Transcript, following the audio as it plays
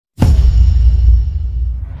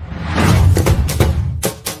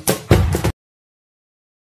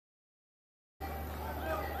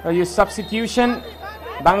र यो सब्स्टिट्युसन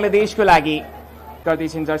बङ्गलादेशको लागि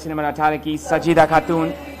गर्दैछिन् जर्सी नम्बर 18 की सजिदा खातुन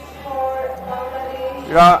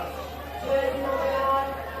र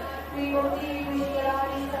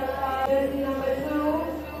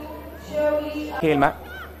खेलमा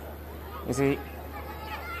यसै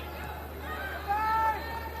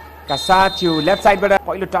का साथ यो लेफ्ट साइडबाट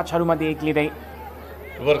पहिलो टचहरुमध्ये एक लिँदै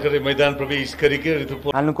भर्खरै मैदान प्रवेश गरेकी ऋतु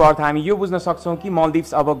हाल्नुको अर्थ हामी यो बुझ्न सक्छौं कि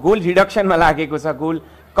मालदिभ्स अब गोल रिडक्सनमा लागेको छ, गोल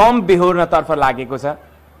कम बेहोर्न तर्फ लागेको छ।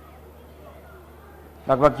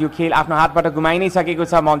 लगभग यो खेल आफ्नो हातबाट गुमाइ नै सकेको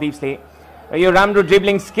छ मालदिभ्सले र यो राम्रो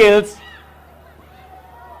ड्रिबलिङ स्किल्स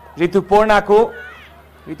ऋतु पूर्णा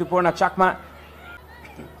चकमा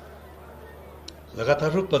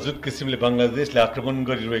लगातार रूपमा जुन किसिमले बङ्गलादेशले आक्रमण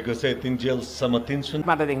गरिरहेको छ 3-0सम्म 3-0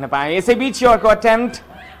 मात्र देख्न पाए। यसैबीच यो अर्को अटेम्प्ट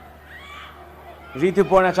ऋतु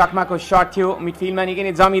पूर्णा चकमाको शट थियो, मिडफिल्डमा निकै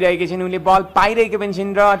नै जमिरहेकी छिन्, उनले बल पाइरहेकी पनि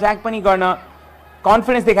छिन् र अट्याक पनि गर्न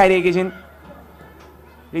कन्फिडेन्स देखाइरहेकी छिन्।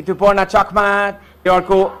 ऋतु पूर्णा चकमा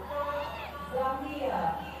अर्को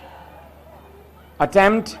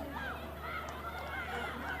अटेम्प्ट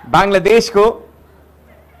बङ्गलादेशको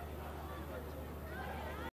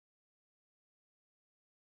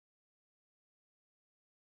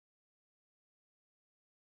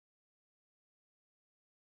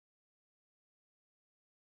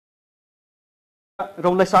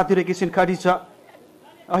रौनलाई साथ दिइरहेकी छिन् खाडिजा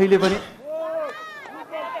अहिले पनि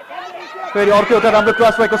फेरि अर्को एउटा राम्रो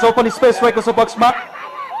क्रस भएको छ, ओपन स्पेस भएको छ बक्समा,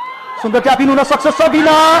 सुन्दर ट्यापिङ हुन सक्छ।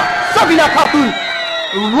 सबिना खातुन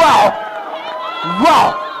वाउ वाउ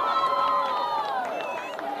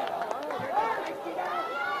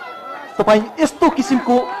तपाईँ यस्तो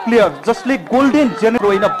किसिमको प्लेयर जसले गोल्डन जेनरल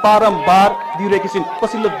होइन बारम्बार दिइरहेकी छिन्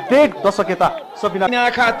पछिल्लो 1.5 दशक यता Sabina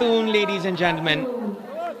Khatun. Ladies and gentlemen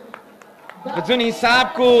जुन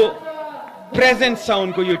हिसाबको प्रेजेन्स छ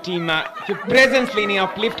उनको यो टिममा, त्यो प्रेजेन्सले नै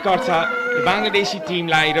अपलिफ्ट गर्छ बङ्गलादेशी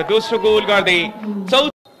टिमलाई र दोस्रो गोल गर्दै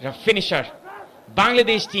र फिनिशर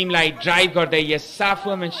बङ्गलादेश टिमलाई ड्राइभ गर्दै यस SAFF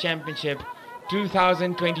Women च्याम्पियनशिप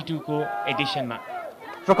 2022 को एडिसनमा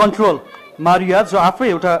र कन्ट्रोल मारिया जो आफै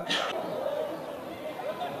एउटा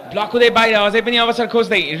ब्लक हुँदै बाहिर अझै पनि अवसर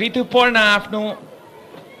खोज्दै ऋतु पूर्णा आफ्नो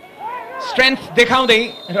स्ट्रेन्थ देखाउँदै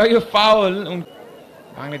र यो फाउल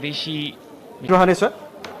बङ्गलादेशी रहनेछ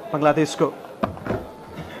बङ्गलादेशको।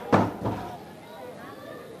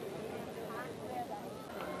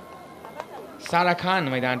 सारा खान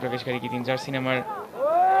मैदान प्रवेश गरेकी थिइन् जर्सी नम्बर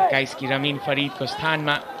 21 की रमिन फरिदको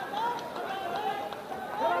स्थानमा।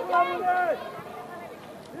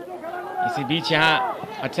 इसी बीच यहाँ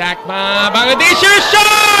अट्याकमा Bangladesh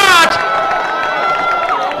shut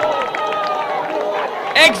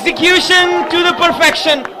execution to the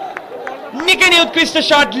perfection, निकै नै उत्कृष्ट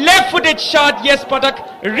शट, लेफ्ट फुटेड शट यस पटक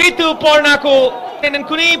ऋतु पूर्णाको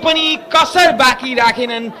कुनै पनि कसर बाँकी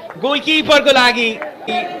राखेनन् गोलकिपरको लागि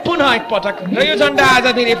पुनः एक पटक र यो झण्डा आज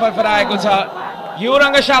धेरै फरफराएको छ यो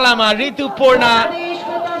रङ्गशालामा। ऋतु पूर्णा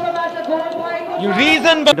यो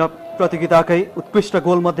रिजन प्रतियोगिताकै उत्कृष्ट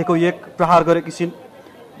गोल मध्येको एक प्रहार गरेकी छिन्,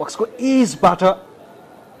 बक्सको एजबाट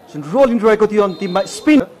जुन रोल इन रहेको थियो अन्तिममा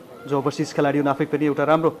स्पिन, जो ओभरसिज खेलाडी हुन आफै पनि एउटा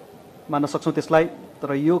राम्रो मान्न सक्छौँ त्यसलाई।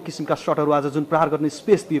 तर यो किसिमका शटहरू आज जुन प्रहार गर्ने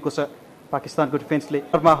स्पेस दिएको छ पाकिस्तानको डिफेन्सले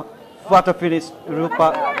वाटर फिनिस रूपमा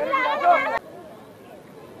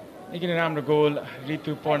निकै नै राम्रो गोल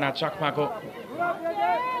ऋतु पूर्णा चकमाको।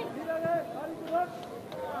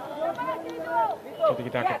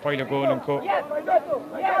 प्रतियोगिताको पहिलो गोल उनको।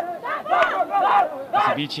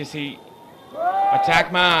 बीच यसै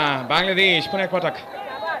अट्याकमा बङ्गलादेश पुनः पटक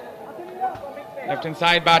लेफ्ट ह्यान्ड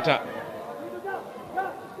साइडबाट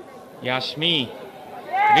यास्मी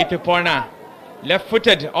ऋतु पूर्णा लेफ्ट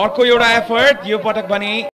फुटेड अर्को एउटा एफर्ट यो पटक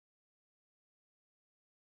भने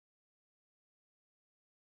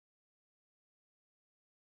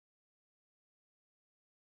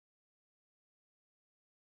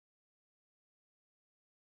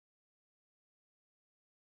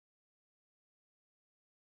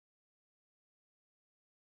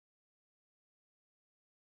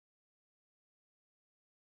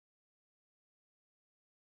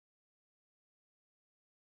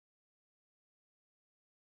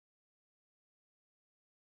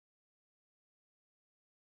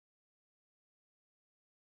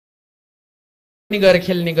गएर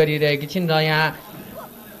खेल्ने गरिरहेकी छिन् र यहाँ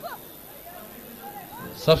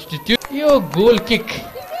सब्स्टिट्युट यो गोल किक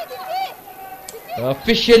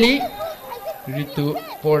अफिसियली ऋतु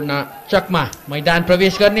पूर्णा चकमा मैदान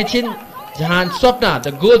प्रवेश गर्ने छिन्, जहाँ स्वप्न द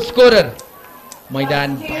गोल स्कोरर मैदान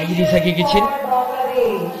बाहिरिसकेकी छिन्।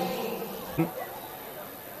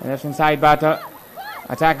 साइडबाट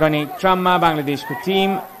अट्याक गर्ने क्रममा बङ्गलादेशको टिम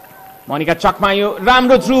मोनिका चकमा यो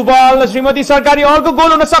राम्रो थ्रु बल श्रीमती सरकारी अर्को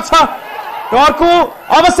गोल हुन सक्छ अर्को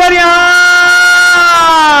अवसर यहाँ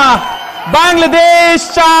बङ्गलादेश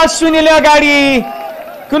 4-0 ले अगाडि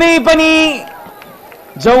कुनै पनि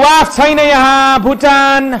जवाफ छैन यहाँ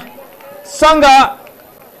भुटान सँग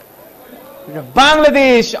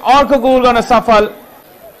बङ्गलादेश अर्को गोल गर्न सफल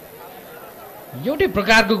एउटै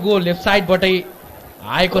प्रकारको गोल लेफ्ट साइडबाटै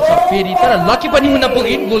आएको छ फेरि तर लकी पनि हुन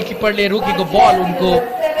पुगिन् गोलकिपरले रोकेको बल उनको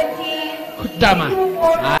खुट्टामा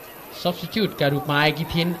सब्स्टिट्युटका रूपमा आएकी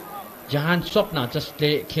थिइन् जहान स्वप्न जसले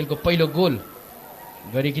खेलको पहिलो गोल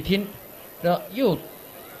गरेकी थिइन् र यो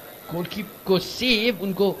गोलकिपको सेभ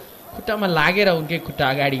उनको खुट्टामा लागेर उनकै खुट्टा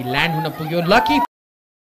अगाडि ल्यान्ड हुन पुग्यो लकी